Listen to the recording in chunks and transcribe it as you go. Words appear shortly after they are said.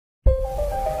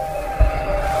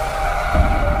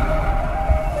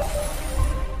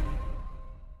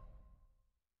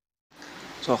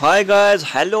So hi guys,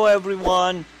 hello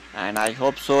everyone, and I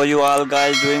hope so you all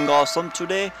guys doing awesome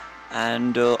today.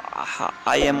 And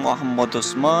I am Muhammad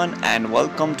Usman, and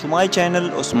welcome to my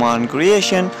channel Usman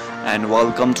Creation, and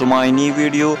welcome to my new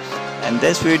video. And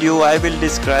this video I will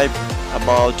describe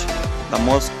about the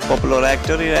most popular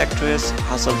actor or actress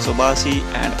Hazal Subaşi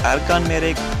and Erkan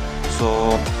Meriç. So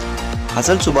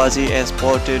Hazal Subaşi is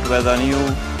spotted with a new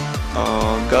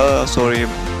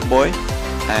boy,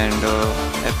 and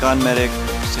Erkan Meriç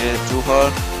says to her,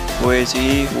 "Who is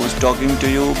he who's talking to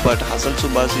you?" But Hazal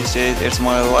Subaşi says, "It's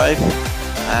my wife.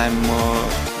 I'm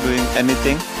doing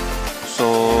anything." So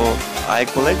I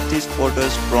collect these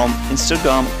photos from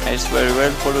Instagram. It's very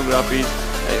well photography.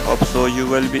 I hope so you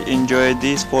will be enjoy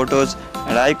these photos.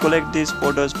 And I collect these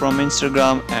photos from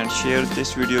Instagram and share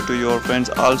this video to your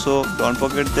friends. Also, don't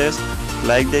forget this,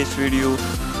 like this video,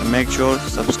 and make sure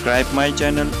subscribe my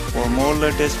channel for more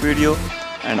latest video,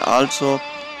 and also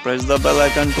press the bell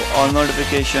icon to all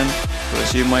notification to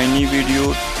receive my new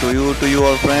video to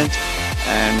your friends.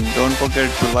 And don't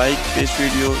forget to like this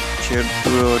video, share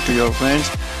to your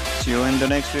friends. See you in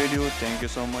the next video. Thank you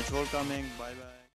so much for coming. Bye bye.